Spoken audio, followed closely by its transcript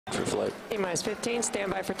For flight. T-minus 15,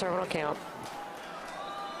 stand by for terminal count.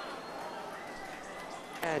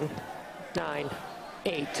 10, 9,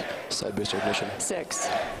 8. Side booster ignition. 6,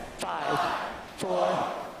 5,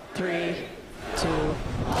 4, 3, 2, 1, 0.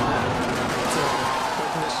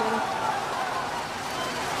 Ignition. Off.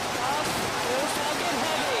 Here's Falcon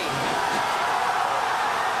Heavy.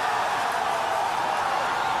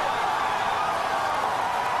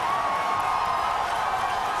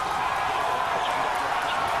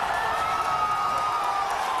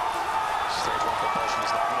 Stage 1 propulsion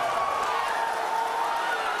is nominal.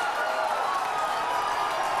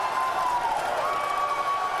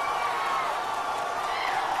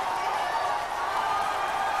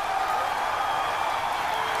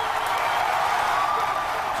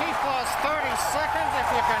 T-plus 30 seconds, if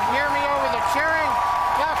you can hear me over the cheering.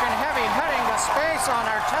 Falcon Heavy heading to space on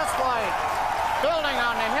our test flight. Building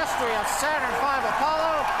on the history of Saturn V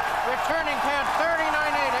Apollo, returning pad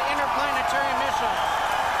 39A to interplanetary mission.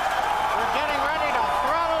 We're getting ready to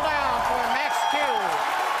throttle down for max Q.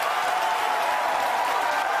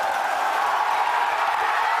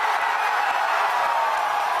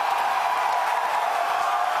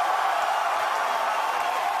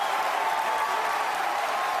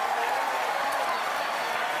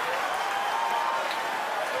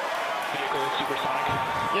 Vehicle is supersonic.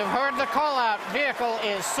 You've heard the call out. Vehicle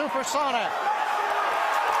is supersonic.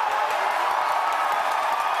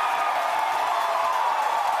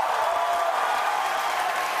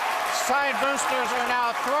 Side boosters are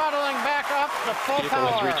now throttling back up to full Vehicle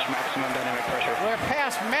power. has reached maximum dynamic pressure. We're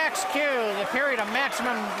past max Q, the period of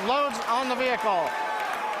maximum loads on the vehicle.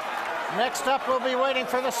 Next up, we'll be waiting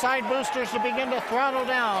for the side boosters to begin to throttle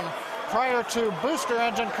down prior to booster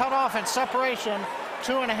engine cutoff and separation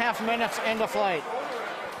 2.5 minutes into flight.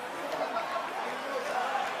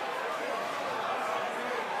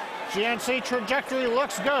 GNC trajectory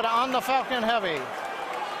looks good on the Falcon Heavy.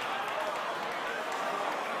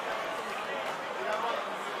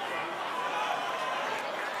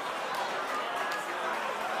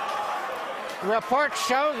 Reports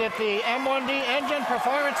show that the M1D engine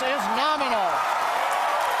performance is nominal.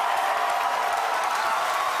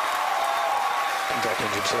 Contact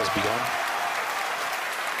engine sales begun.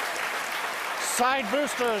 Side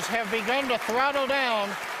boosters have begun to throttle down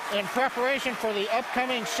in preparation for the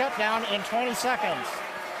upcoming shutdown in 20 seconds.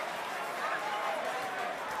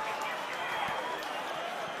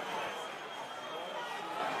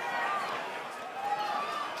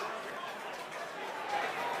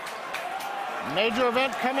 Major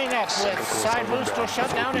event coming up with side booster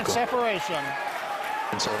shutdown and separation.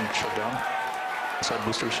 Inside shutdown. Side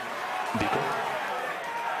boosters. Beacon.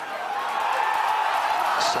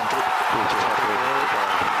 Center.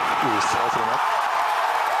 We're south and up.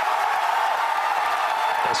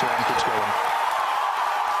 S1 keeps going.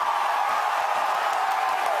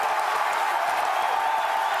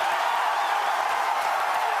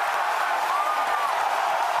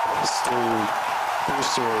 Still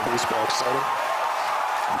booster base box started.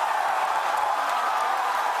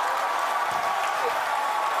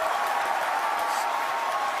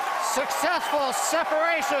 Successful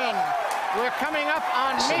separation. We're coming up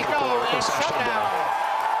on MECO and shutdown.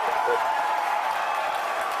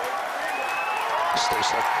 Stay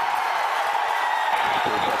set.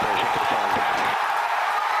 Separation confirmed.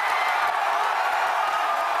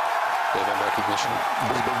 Wave and recognition.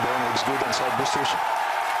 This big burn looks good on side boosters.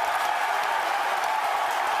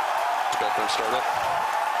 Background startup.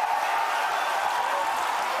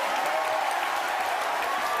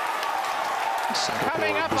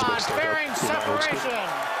 Coming up on fairing separation.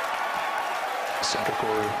 Center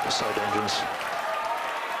core side engines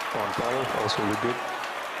on power, also look good.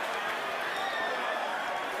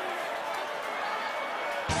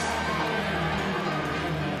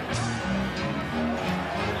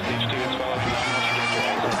 Stage 2 is followed from nominal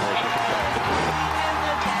trajectory. Separation confirmed.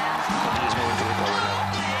 He is moving to recover now.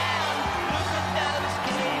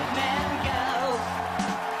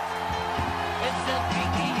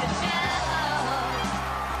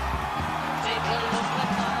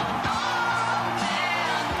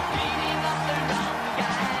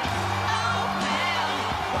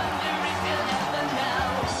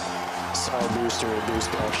 Booster, boost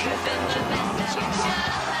back, shutdown.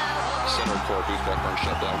 Center core, boost back, burn,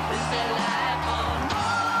 shutdown.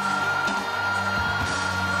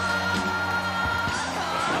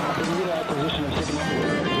 Can you get acquisition of signal?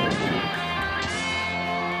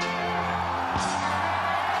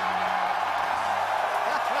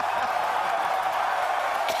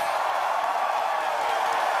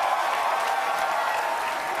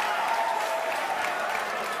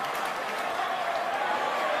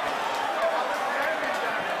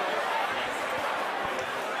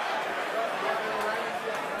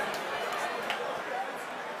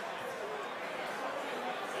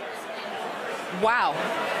 Wow.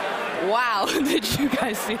 Wow. Did you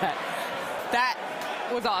guys see that? That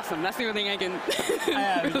was awesome. That's the only thing I can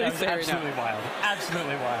really that was say right absolutely now. wild.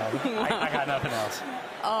 Absolutely wild. I got nothing else.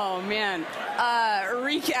 Oh, man.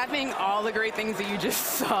 Recapping all the great things that you just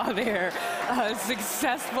saw there.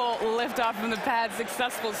 Successful liftoff from the pad,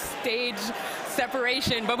 successful stage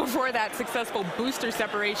separation. But before that, successful booster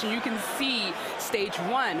separation. You can see stage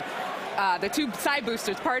 1. The 2 side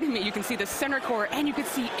boosters, pardon me. You can see the center core, and you can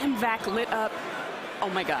see MVAC lit up. Oh,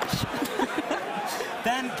 my gosh.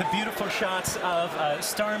 Then the beautiful shots of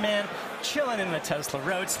Starman chilling in the Tesla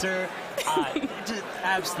Roadster. Just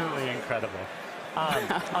absolutely incredible.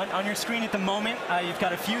 On your screen at the moment, you've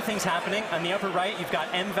got a few things happening. On the upper right, you've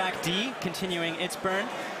got MVAC D continuing its burn.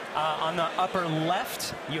 On the upper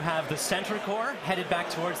left, you have the center core headed back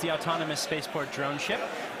towards the autonomous spaceport drone ship.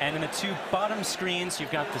 And in the 2 bottom screens,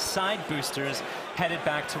 you've got the side boosters headed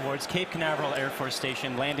back towards Cape Canaveral Air Force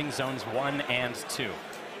Station, landing zones 1 and 2.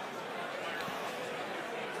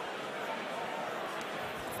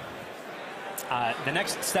 The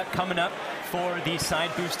next step coming up for the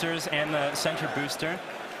side boosters and the center booster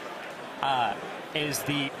is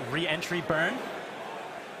the re-entry burn.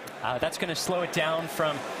 That's going to slow it down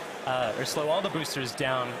from, or slow all the boosters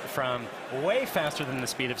down from way faster than the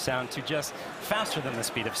speed of sound to just faster than the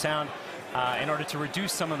speed of sound in order to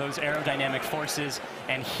reduce some of those aerodynamic forces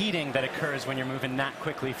and heating that occurs when you're moving that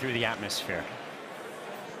quickly through the atmosphere.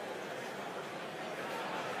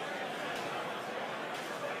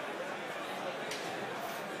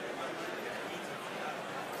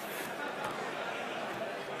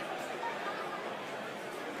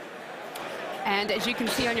 And as you can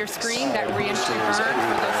see on your screen, that re-entry burn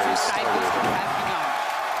for those 2 side boosters has begun.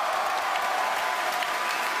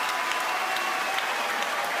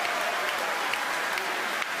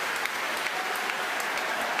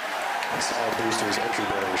 Side boosters entry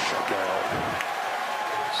burn shut down.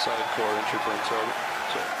 Side core entry burn target.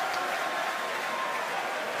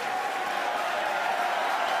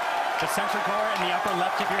 The center core in the upper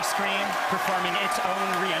left of your screen performing its own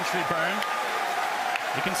re-entry burn.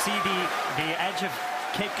 You can see the edge of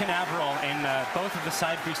Cape Canaveral in both of the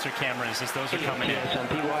side booster cameras as those are coming in. Yes,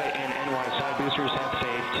 PY and NY side boosters have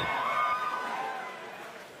saved.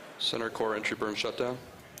 Center core entry burn shutdown.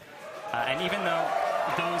 And even though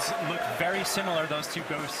those look very similar, those 2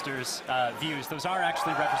 boosters' views, those are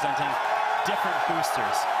actually representing different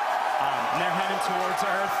boosters. And they're heading towards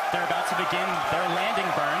Earth. They're about to begin their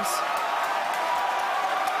landing burns.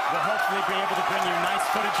 We'll hopefully be able to bring you nice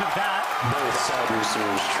footage of that. Both side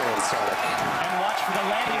boosters transonic. And watch for the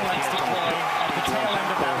landing lights deploy at the tail end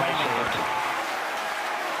of that landing burn.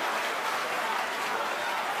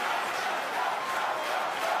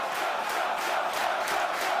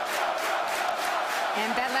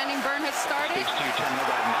 And that landing burn has started.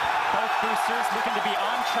 Both boosters looking to be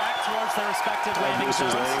on track towards their respective landing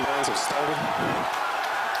zones. Landing burns have started.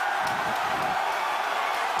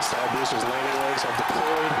 Side boosters landing legs have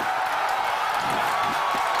deployed.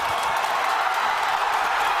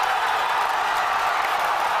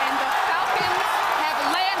 And the Falcons have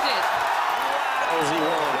landed.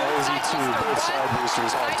 LZ1, LZ2, both side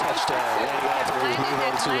boosters have touchdown. Landing off and we move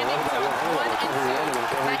on to recovery 1 and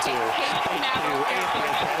recovery 2. And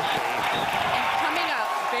coming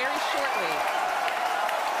up very shortly,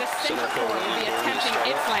 the center core will be attempting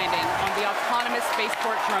its landing on the autonomous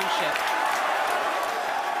spaceport drone ship.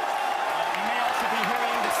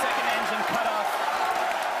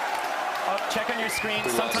 Check on your screen.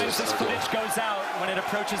 Sometimes this footage goes out when it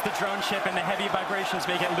approaches the drone ship and the heavy vibrations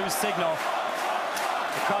make it lose signal.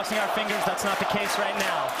 We're crossing our fingers that's not the case right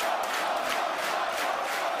now.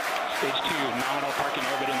 Stage 2, nominal parking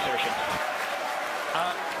orbit insertion.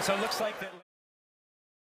 So it looks like that.